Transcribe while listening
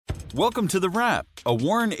Welcome to The Wrap, a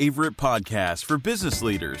Warren Averett podcast for business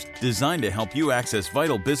leaders designed to help you access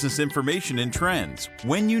vital business information and trends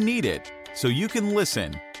when you need it, so you can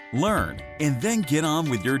listen, learn, and then get on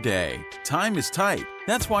with your day. Time is tight.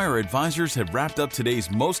 That's why our advisors have wrapped up today's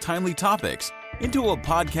most timely topics into a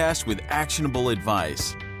podcast with actionable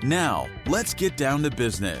advice. Now, let's get down to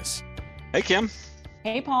business. Hey, Kim.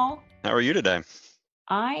 Hey, Paul. How are you today?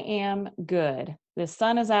 I am good. The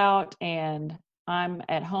sun is out and I'm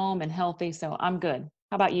at home and healthy, so I'm good.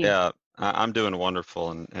 How about you? Yeah, I'm doing wonderful,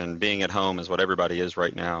 and being at home is what everybody is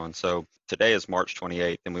right now. And so today is March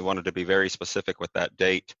 28th, and we wanted to be very specific with that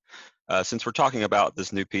date. Since we're talking about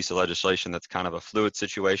this new piece of legislation that's kind of a fluid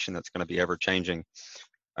situation that's going to be ever changing.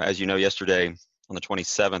 As you know, yesterday on the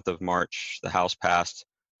 27th of March, the House passed,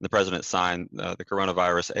 and the President signed the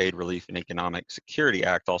Coronavirus Aid, Relief, and Economic Security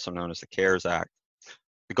Act, also known as the CARES Act.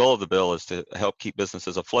 The goal of the bill is to help keep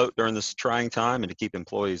businesses afloat during this trying time and to keep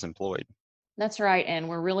employees employed. That's right. And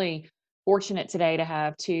we're really fortunate today to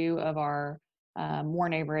have two of our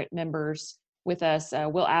Warren Averett members with us,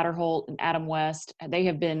 Will Aderholt and Adam West. They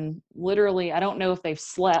have been literally, I don't know if they've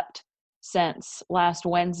slept since last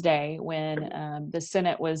Wednesday when the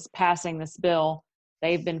Senate was passing this bill.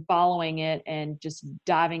 They've been following it and just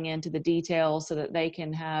diving into the details so that they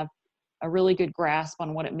can have a really good grasp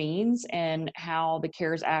on what it means and how the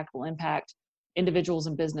CARES Act will impact individuals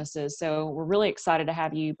and businesses. So we're really excited to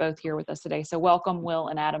have you both here with us today. So welcome, Will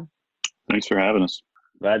and Adam. Thanks for having us.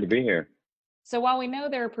 Glad to be here. So while we know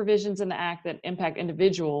there are provisions in the Act that impact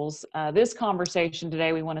individuals, this conversation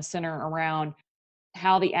today, we want to center around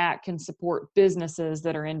how the Act can support businesses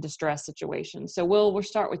that are in distress situations. So Will, we'll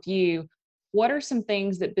start with you. What are some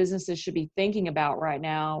things that businesses should be thinking about right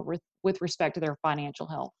now with respect to their financial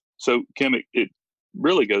health? So, Kim, it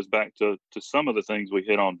really goes back to some of the things we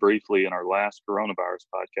hit on briefly in our last coronavirus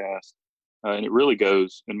podcast. And it really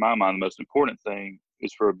goes, in my mind, the most important thing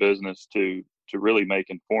is for a business to really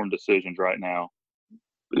make informed decisions right now.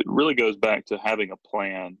 It really goes back to having a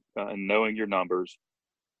plan and knowing your numbers,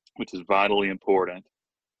 which is vitally important.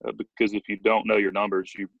 Because if you don't know your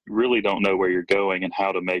numbers, you really don't know where you're going and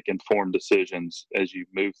how to make informed decisions as you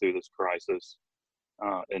move through this crisis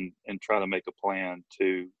and try to make a plan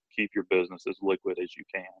to keep your business as liquid as you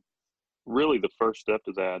can. Really, the first step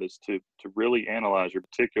to that is to really analyze your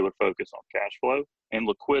particular focus on cash flow and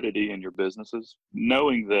liquidity in your businesses,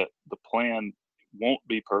 knowing that the plan won't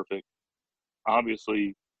be perfect.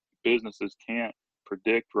 Obviously, businesses can't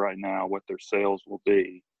predict right now what their sales will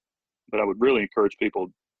be, but I would really encourage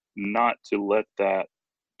people not to let that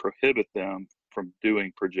prohibit them from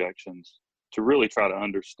doing projections, to really try to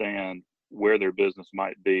understand where their business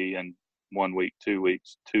might be in 1 week, 2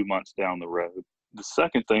 weeks, 2 months down the road. The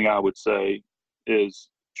second thing I would say is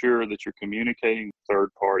sure that you're communicating with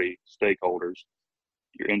third-party stakeholders,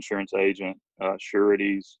 your insurance agent,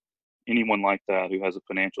 sureties, anyone like that who has a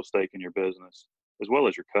financial stake in your business, as well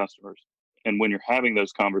as your customers. And when you're having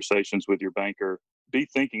those conversations with your banker, be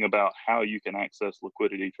thinking about how you can access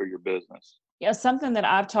liquidity for your business. Yeah, something that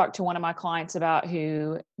I've talked to one of my clients about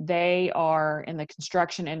who they are in the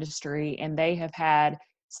construction industry and they have had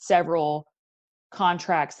several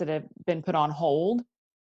contracts that have been put on hold.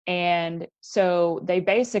 And so they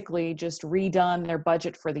basically just redone their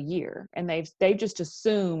budget for the year. And they've just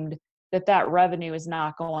assumed that revenue is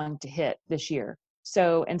not going to hit this year.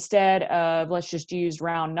 So instead of, let's just use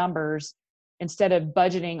round numbers, instead of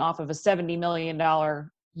budgeting off of a $70 million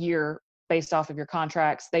year based off of your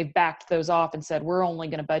contracts, they've backed those off and said, we're only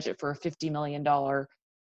going to budget for a $50 million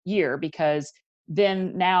year because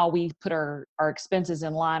then now we put our expenses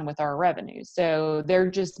in line with our revenues. So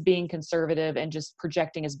they're just being conservative and just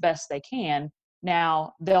projecting as best they can.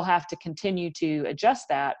 Now they'll have to continue to adjust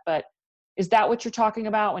that. But is that what you're talking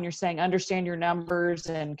about when you're saying understand your numbers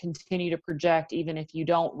and continue to project even if you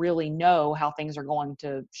don't really know how things are going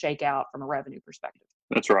to shake out from a revenue perspective?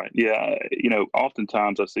 That's right. Yeah.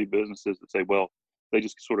 Oftentimes I see businesses that say, well, they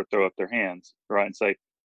just sort of throw up their hands, right, and say,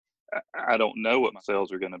 I don't know what my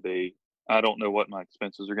sales are going to be. I don't know what my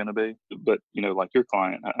expenses are going to be. But, like your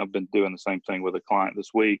client, I've been doing the same thing with a client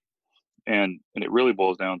this week. And it really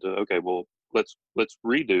boils down to, okay, well, let's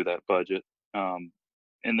redo that budget.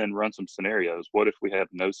 And then run some scenarios. What if we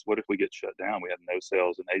get shut down? We have no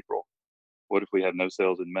sales in April. What if we have no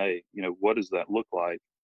sales in May? What does that look like?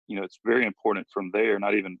 It's very important from there,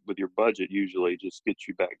 not even with your budget, usually just get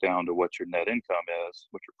you back down to what your net income is,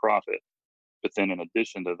 what your profit. But then in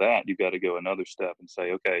addition to that, you got to go another step and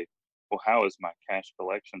say, okay, well, how is my cash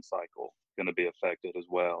collection cycle going to be affected as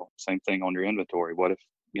well? Same thing on your inventory. What if,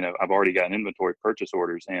 I've already got inventory purchase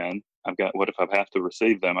orders in. What if I have to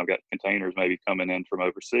receive them? I've got containers maybe coming in from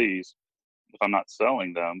overseas. If I'm not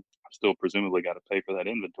selling them, still presumably got to pay for that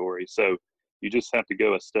inventory. So you just have to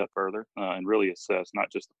go a step further and really assess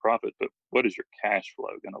not just the profit, but what is your cash flow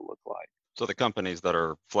going to look like? So the companies that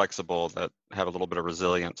are flexible, that have a little bit of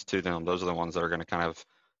resilience to them, those are the ones that are going to kind of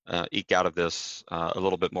eke out of this a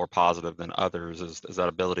little bit more positive than others. Is that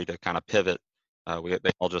ability to kind of pivot?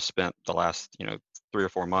 They all just spent the last 3 or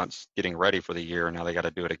 4 months getting ready for the year, and now they got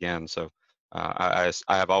to do it again. So I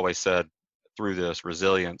have always said through this,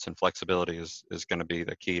 resilience and flexibility is going to be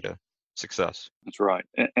the key to success. That's right.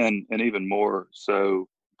 And even more so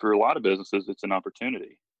for a lot of businesses, it's an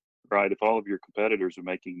opportunity, right? If all of your competitors are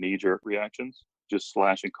making knee-jerk reactions, just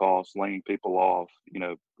slashing costs, laying people off,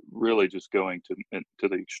 really just going to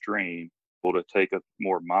the extreme, or to take a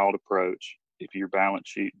more mild approach. If your balance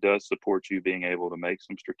sheet does support you being able to make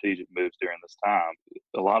some strategic moves during this time,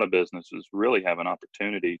 a lot of businesses really have an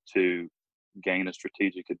opportunity to gain a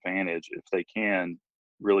strategic advantage if they can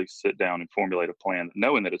really sit down and formulate a plan,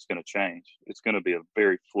 knowing that it's going to change. It's going to be a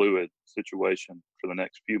very fluid situation for the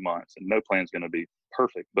next few months, and no plan is going to be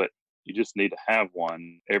perfect, but you just need to have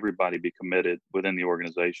one. Everybody be committed within the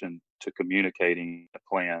organization to communicating a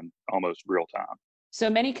plan almost real time. So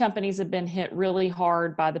many companies have been hit really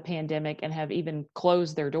hard by the pandemic and have even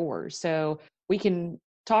closed their doors. So we can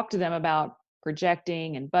talk to them about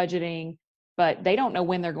projecting and budgeting, but they don't know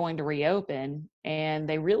when they're going to reopen, and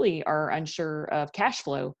they really are unsure of cash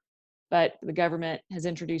flow. But the government has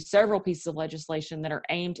introduced several pieces of legislation that are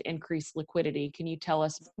aimed to increase liquidity. Can you tell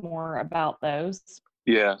us more about those?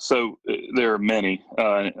 Yeah, so there are many,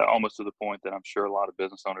 almost to the point that I'm sure a lot of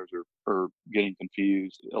business owners are getting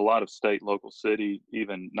confused. A lot of state, local, city,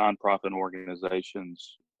 even nonprofit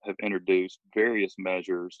organizations have introduced various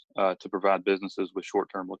measures to provide businesses with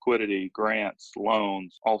short-term liquidity, grants,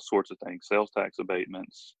 loans, all sorts of things, sales tax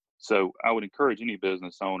abatements. So I would encourage any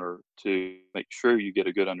business owner to make sure you get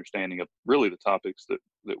a good understanding of really the topics that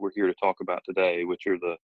we're here to talk about today, which are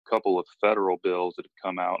the couple of federal bills that have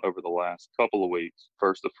come out over the last couple of weeks.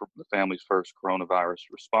 First, the Families First Coronavirus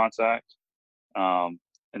Response Act, and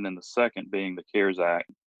then the second being the CARES Act.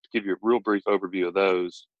 To give you a real brief overview of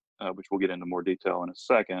those, which we'll get into more detail in a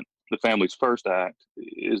second, the Families First Act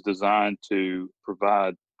is designed to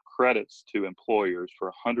provide credits to employers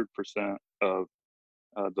for 100% of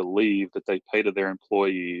the leave that they pay to their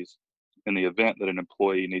employees in the event that an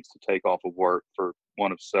employee needs to take off of work for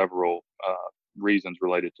one of several reasons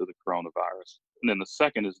related to the coronavirus. And then the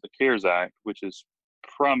second is the CARES Act, which is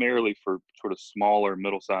primarily for sort of smaller,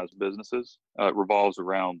 middle-sized businesses. It revolves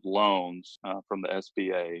around loans from the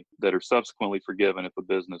SBA that are subsequently forgiven if a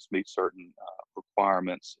business meets certain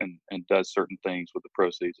requirements and does certain things with the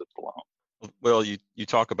proceeds of the loan. Well, you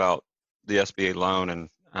talk about the SBA loan, and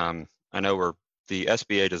I know the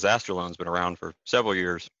SBA disaster loan's been around for several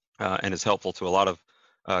years and is helpful to a lot of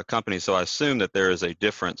companies. So I assume that there is a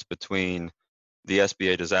difference between the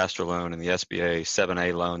SBA disaster loan and the SBA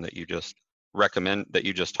 7A loan that you just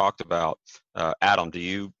talked about. Adam, do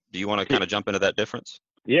you want to kind of jump into that difference?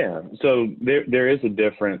 Yeah, so there is a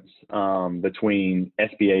difference between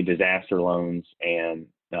SBA disaster loans and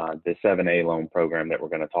the 7A loan program that we're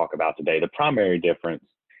going to talk about today. The primary difference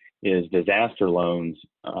is disaster loans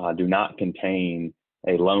do not contain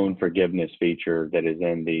a loan forgiveness feature that is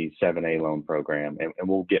in the 7A loan program, and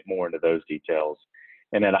we'll get more into those details.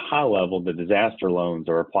 And at a high level, the disaster loans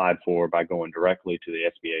are applied for by going directly to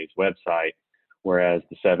the SBA's website, whereas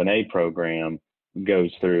the 7A program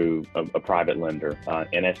goes through a private lender,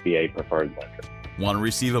 an SBA preferred lender. Want to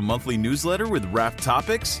receive a monthly newsletter with wrap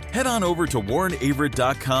topics? Head on over to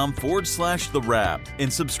warrenaverett.com/the wrap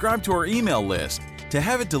and subscribe to our email list to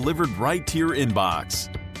have it delivered right to your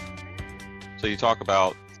inbox. So you talk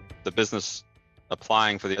about the business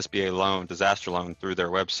applying for the SBA loan, disaster loan, through their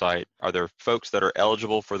website. Are there folks that are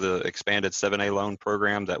eligible for the expanded 7A loan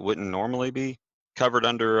program that wouldn't normally be covered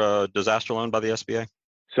under a disaster loan by the SBA?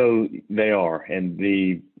 So they are, and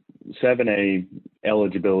the 7A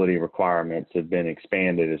eligibility requirements have been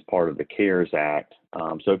expanded as part of the CARES Act.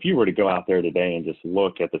 So if you were to go out there today and just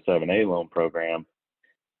look at the 7A loan program,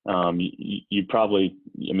 you probably,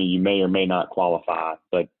 you may or may not qualify,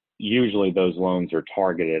 but usually those loans are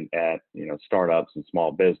targeted at, startups and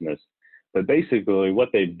small business. But basically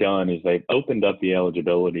what they've done is they've opened up the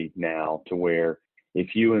eligibility now to where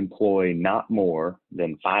if you employ not more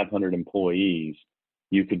than 500 employees,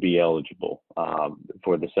 you could be eligible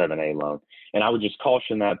for the 7A loan. And I would just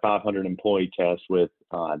caution that 500 employee test with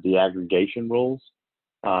the aggregation rules.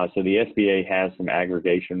 So the SBA has some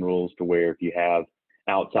aggregation rules to where if you have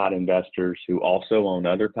outside investors who also own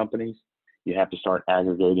other companies, you have to start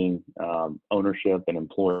aggregating ownership and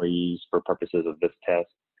employees for purposes of this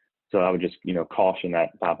test. So I would just, caution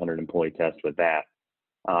that 500 employee test with that.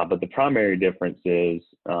 But the primary difference is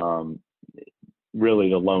really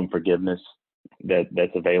the loan forgiveness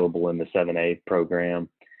that's available in the 7A program.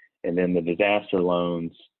 And then the disaster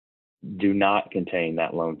loans do not contain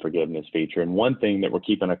that loan forgiveness feature. And one thing that we're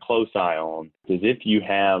keeping a close eye on is if you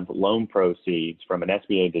have loan proceeds from an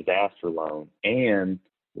SBA disaster loan and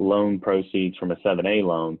loan proceeds from a 7A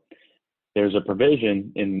loan, there's a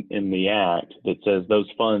provision in the Act that says those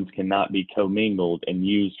funds cannot be commingled and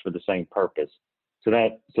used for the same purpose. So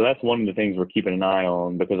that's one of the things we're keeping an eye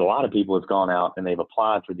on, because a lot of people have gone out and they've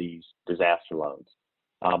applied for these disaster loans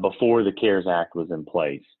before the CARES Act was in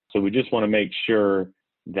place. So we just want to make sure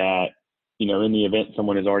that, in the event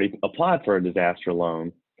someone has already applied for a disaster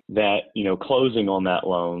loan, that, closing on that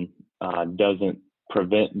loan doesn't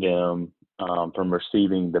prevent them from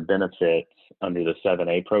receiving the benefits under the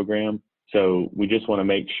 7A program. So we just want to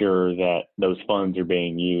make sure that those funds are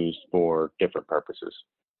being used for different purposes.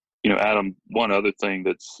 Adam, one other thing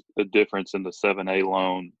that's the difference in the 7A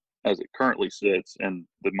loan as it currently sits and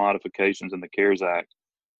the modifications in the CARES Act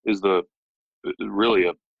is really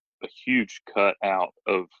a huge cut out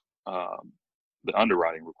of the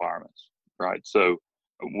underwriting requirements, right? So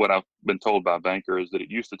what I've been told by bankers is that it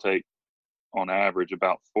used to take on average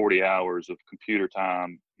about 40 hours of computer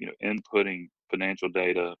time, inputting financial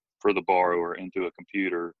data for the borrower into a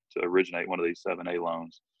computer to originate one of these 7A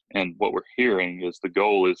loans. And what we're hearing is the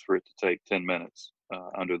goal is for it to take 10 minutes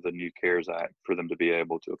under the new CARES Act for them to be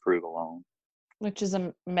able to approve a loan. Which is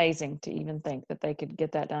amazing to even think that they could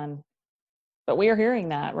get that done. But we are hearing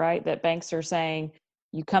that, right? That banks are saying,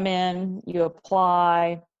 you come in, you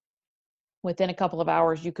apply, within a couple of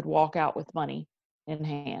hours, you could walk out with money in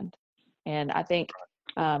hand. And I think,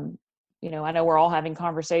 I know we're all having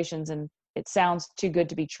conversations and it sounds too good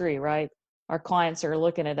to be true, right? Our clients are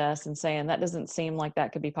looking at us and saying, that doesn't seem like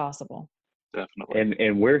that could be possible. Definitely.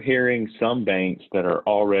 And we're hearing some banks that are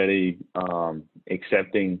already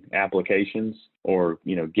accepting applications or,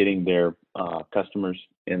 getting their customers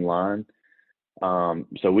in line.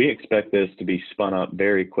 So we expect this to be spun up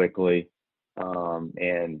very quickly.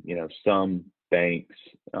 And, some banks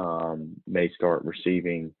may start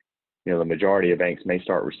receiving, the majority of banks may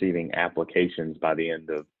start receiving applications by the end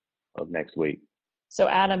of next week. So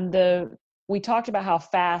Adam, we talked about how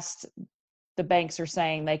fast the banks are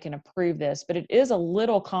saying they can approve this, but it is a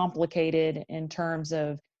little complicated in terms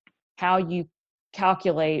of how you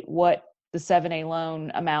calculate what the 7A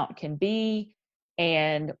loan amount can be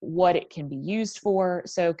and what it can be used for.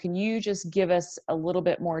 So can you just give us a little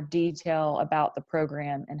bit more detail about the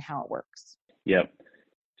program and how it works? Yep.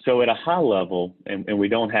 So at a high level, and we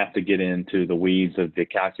don't have to get into the weeds of the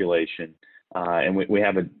calculation, and we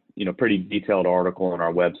have a pretty detailed article on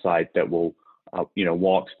our website that will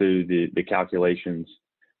walks through the calculations.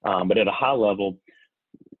 But at a high level,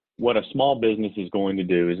 what a small business is going to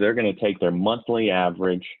do is they're going to take their monthly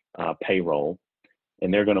average payroll,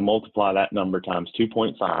 and they're going to multiply that number times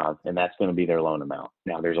 2.5, and that's going to be their loan amount.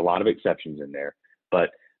 Now, there's a lot of exceptions in there, but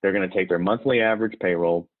they're going to take their monthly average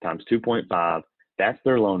payroll times 2.5. That's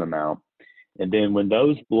their loan amount. And then when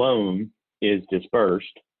those loan is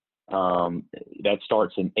dispersed, that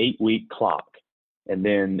starts an 8-week clock. And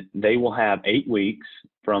then they will have 8 weeks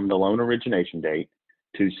from the loan origination date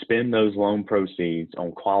to spend those loan proceeds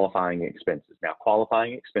on qualifying expenses. Now,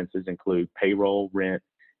 qualifying expenses include payroll, rent,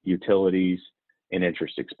 utilities, and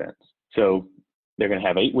interest expense. So they're going to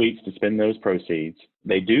have 8 weeks to spend those proceeds.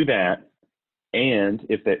 They do that, and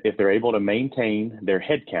if they're able to maintain their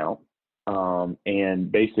head count,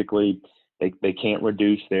 and basically they can't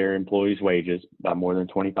reduce their employees' wages by more than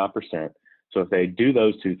 25%. So if they do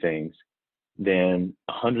those two things, then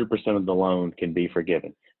 100% of the loan can be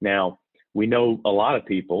forgiven. Now, we know a lot of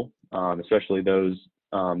people, especially those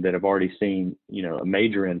that have already seen, a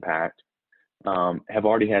major impact, have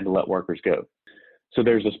already had to let workers go. So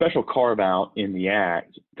there's a special carve out in the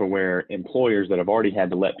Act for where employers that have already had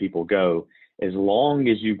to let people go, as long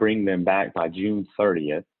as you bring them back by June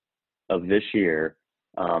 30th of this year,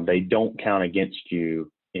 they don't count against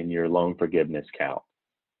you in your loan forgiveness count.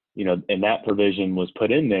 And that provision was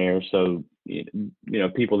put in there so,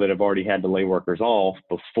 people that have already had to lay workers off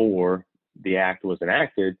before the Act was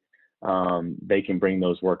enacted, they can bring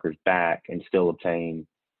those workers back and still obtain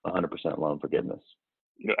 100% loan forgiveness.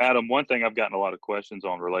 Adam, one thing I've gotten a lot of questions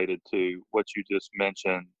on related to what you just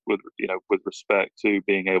mentioned with respect to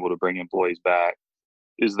being able to bring employees back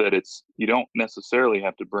is that you don't necessarily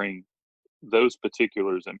have to bring those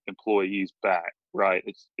particular employees back, right?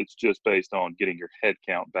 It's just based on getting your head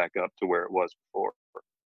count back up to where it was before.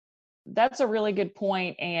 That's a really good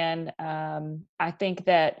point. And I think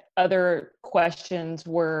that other questions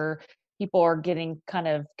where people are getting kind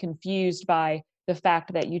of confused by the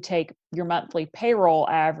fact that you take your monthly payroll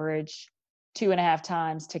average 2.5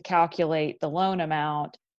 times to calculate the loan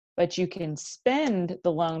amount, but you can spend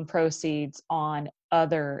the loan proceeds on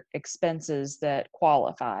other expenses that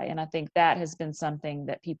qualify. And I think that has been something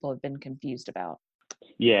that people have been confused about.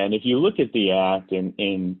 Yeah, and if you look at the act,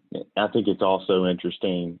 and I think it's also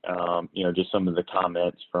interesting, just some of the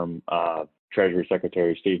comments from Treasury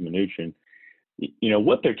Secretary Steve Mnuchin,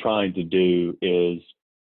 what they're trying to do is,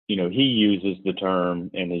 he uses the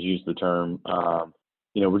term and has used the term,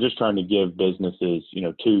 we're just trying to give businesses,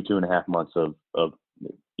 2.5 months of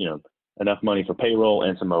enough money for payroll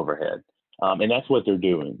and some overhead. And that's what they're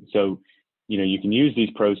doing. So, you can use these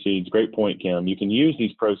proceeds, great point, Kim, you can use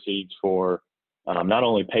these proceeds for not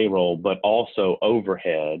only payroll, but also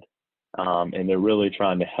overhead. And they're really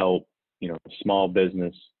trying to help, small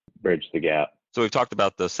business bridge the gap. So we've talked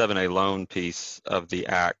about the 7A loan piece of the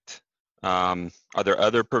act. Are there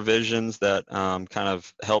other provisions that kind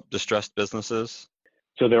of help distressed businesses?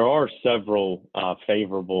 So there are several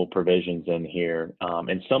favorable provisions in here,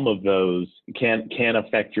 and some of those can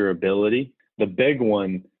affect your ability. The big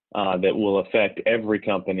one that will affect every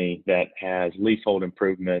company that has leasehold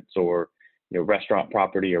improvements or restaurant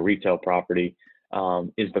property or retail property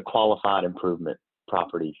is the qualified improvement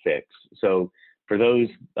property fix. So for those,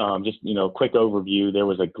 just quick overview, there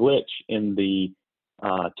was a glitch in the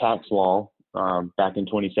tax law back in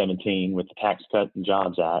 2017 with the Tax Cut and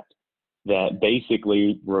Jobs Act that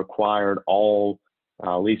basically required all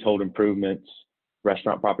leasehold improvements,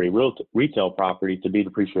 restaurant property, retail property to be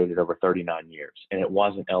depreciated over 39 years, and it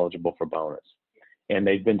wasn't eligible for bonus. And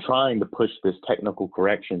they've been trying to push this technical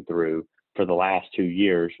correction through for the last 2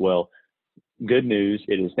 years. Well, good news,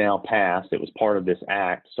 it is now passed. It was part of this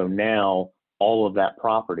act. So now all of that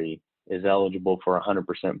property is eligible for 100%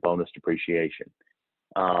 bonus depreciation.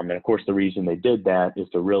 And of course, the reason they did that is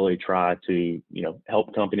to really try to,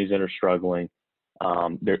 help companies that are struggling.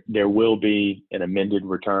 There will be an amended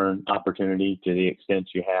return opportunity to the extent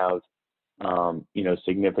you have,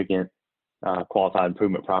 significant qualified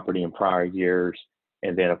improvement property in prior years.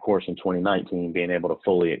 And then, of course, in 2019, being able to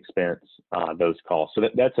fully expense those costs. So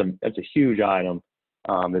that's a huge item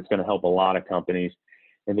that's going to help a lot of companies.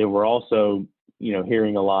 And then we're also,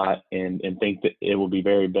 hearing a lot and think that it will be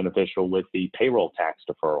very beneficial with the payroll tax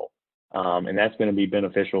deferral. And that's going to be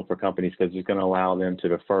beneficial for companies because it's going to allow them to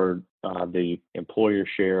defer the employer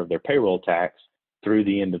share of their payroll tax through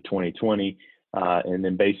the end of 2020. And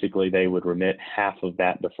then basically they would remit half of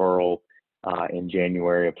that deferral in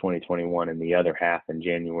January of 2021 and the other half in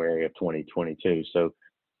January of 2022. So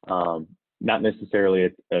not necessarily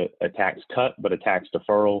a tax cut, but a tax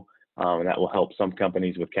deferral, and that will help some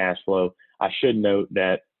companies with cash flow. I should note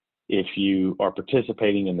that if you are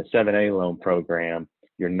participating in the 7A loan program,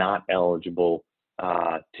 you're not eligible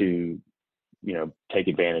to take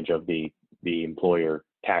advantage of the employer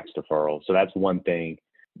tax deferral. So that's one thing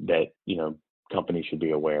that companies should be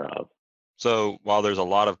aware of. So while there's a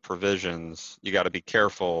lot of provisions, you got to be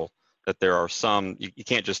careful that there are some, you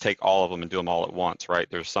can't just take all of them and do them all at once, right?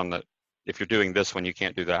 There's some that if you're doing this one, you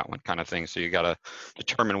can't do that one kind of thing. So you got to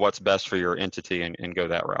determine what's best for your entity and go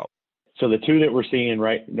that route. So the two that we're seeing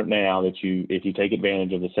right now that if you take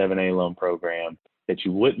advantage of the 7A loan program, that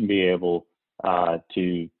you wouldn't be able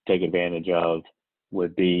to take advantage of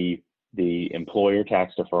would be the employer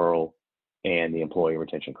tax deferral and the employee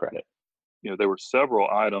retention credit. There were several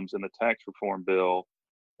items in the tax reform bill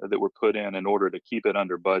that were put in order to keep it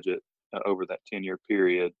under budget over that 10-year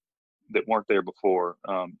period that weren't there before.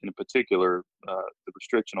 In particular, the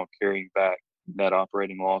restriction on carrying back net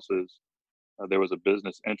operating losses. There was a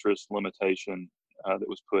business interest limitation that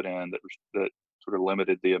was put in that sort of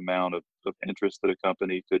limited the amount of interest that a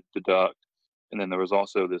company could deduct. And then there was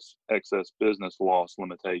also this excess business loss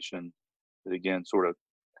limitation that again sort of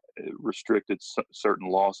restricted certain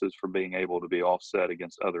losses from being able to be offset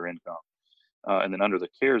against other income. And then under the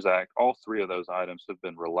CARES Act, all three of those items have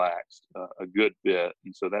been relaxed a good bit.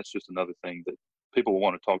 And so that's just another thing that people will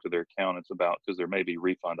want to talk to their accountants about because there may be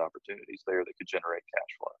refund opportunities there that could generate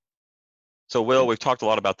cash flow. So Will, we've talked a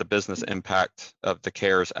lot about the business impact of the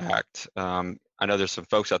CARES Act. I know there's some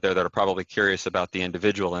folks out there that are probably curious about the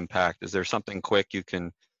individual impact. Is there something quick you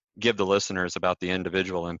can give the listeners about the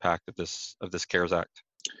individual impact of this CARES Act?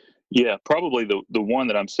 Yeah, probably the one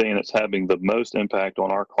that I'm seeing that's having the most impact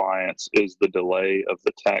on our clients is the delay of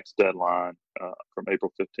the tax deadline from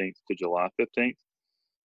April 15th to July 15th.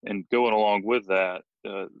 And going along with that,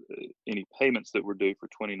 any payments that were due for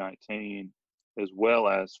 2019, as well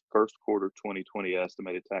as first quarter 2020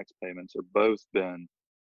 estimated tax payments, are both been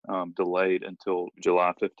delayed until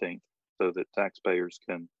July 15th so that taxpayers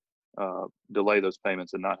can delay those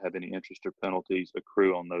payments and not have any interest or penalties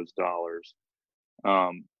accrue on those dollars.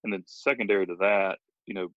 And then secondary to that,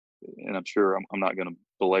 and I'm sure I'm not going to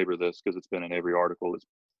belabor this because it's been in every article,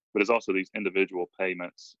 but it's also these individual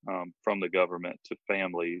payments from the government to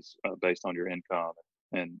families based on your income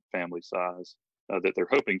and family size that they're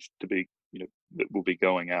hoping to be, that will be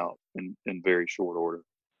going out in very short order.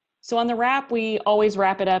 So on the wrap, we always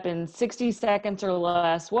wrap it up in 60 seconds or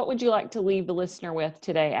less. What would you like to leave the listener with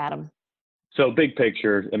today, Adam? So big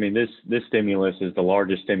picture, I mean, this stimulus is the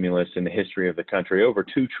largest stimulus in the history of the country, over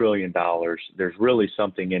 $2 trillion. There's really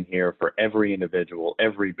something in here for every individual,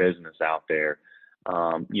 every business out there.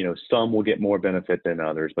 Some will get more benefit than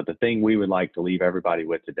others, but the thing we would like to leave everybody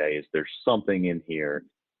with today is there's something in here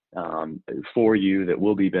for you that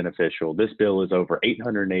will be beneficial. This bill is over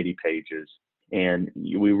 880 pages, and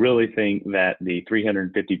we really think that the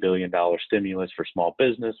 $350 billion stimulus for small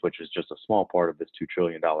business, which is just a small part of this $2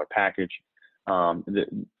 trillion package,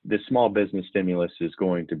 the small business stimulus is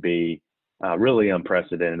going to be really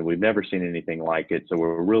unprecedented. We've never seen anything like it. So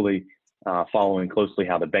we're really following closely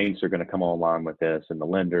how the banks are going to come online with this and the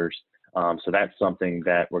lenders. So that's something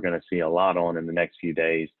that we're going to see a lot on in the next few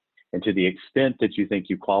days. And to the extent that you think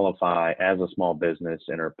you qualify as a small business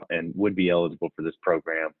and would be eligible for this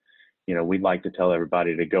program, we'd like to tell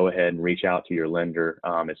everybody to go ahead and reach out to your lender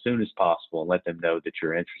as soon as possible and let them know that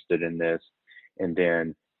you're interested in this. And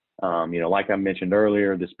then, like I mentioned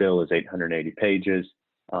earlier, this bill is 880 pages.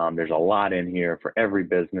 There's a lot in here for every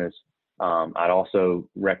business. I'd also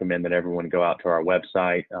recommend that everyone go out to our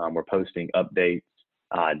website. We're posting updates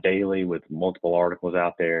daily with multiple articles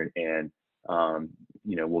out there, and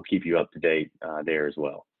we'll keep you up to date there as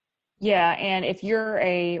well. Yeah, and if you're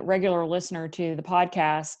a regular listener to the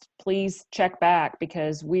podcast, please check back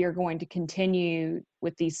because we are going to continue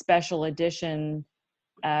with these special edition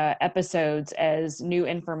episodes as new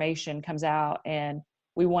information comes out, and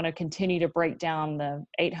we want to continue to break down the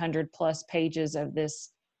 800 plus pages of this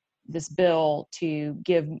bill to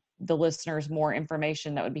give the listeners more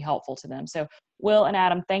information that would be helpful to them. So Will and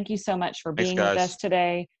Adam, thank you so much for being with us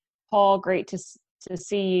today. Paul, great to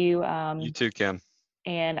see you. You too, Kim.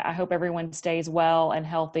 And I hope everyone stays well and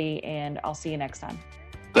healthy, and I'll see you next time.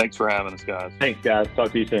 Thanks for having us, guys. Thanks, guys.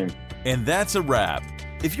 Talk to you soon. And that's a wrap.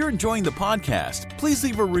 If you're enjoying the podcast, please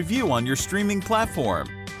leave a review on your streaming platform.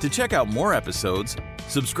 To check out more episodes,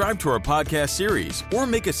 subscribe to our podcast series, or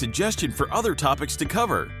make a suggestion for other topics to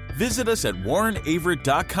cover, visit us at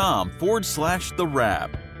warrenaverett.com/the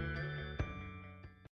wrap.